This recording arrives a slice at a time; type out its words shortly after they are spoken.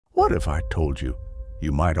What if I told you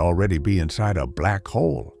you might already be inside a black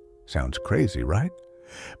hole? Sounds crazy, right?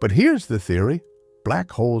 But here's the theory.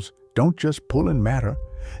 Black holes don't just pull in matter.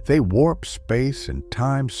 They warp space and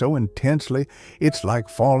time so intensely, it's like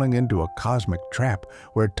falling into a cosmic trap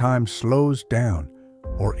where time slows down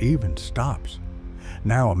or even stops.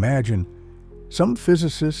 Now imagine, some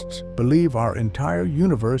physicists believe our entire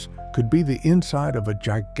universe could be the inside of a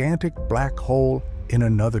gigantic black hole in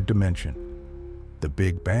another dimension. The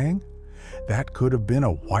Big Bang? That could have been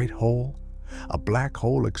a white hole, a black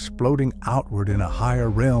hole exploding outward in a higher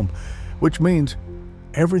realm, which means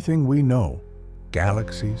everything we know,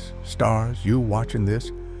 galaxies, stars, you watching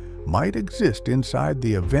this, might exist inside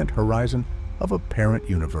the event horizon of a parent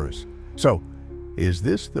universe. So, is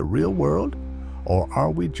this the real world? Or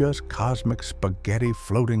are we just cosmic spaghetti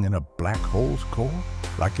floating in a black hole's core?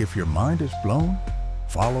 Like if your mind is blown,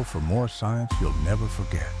 follow for more science you'll never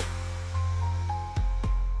forget.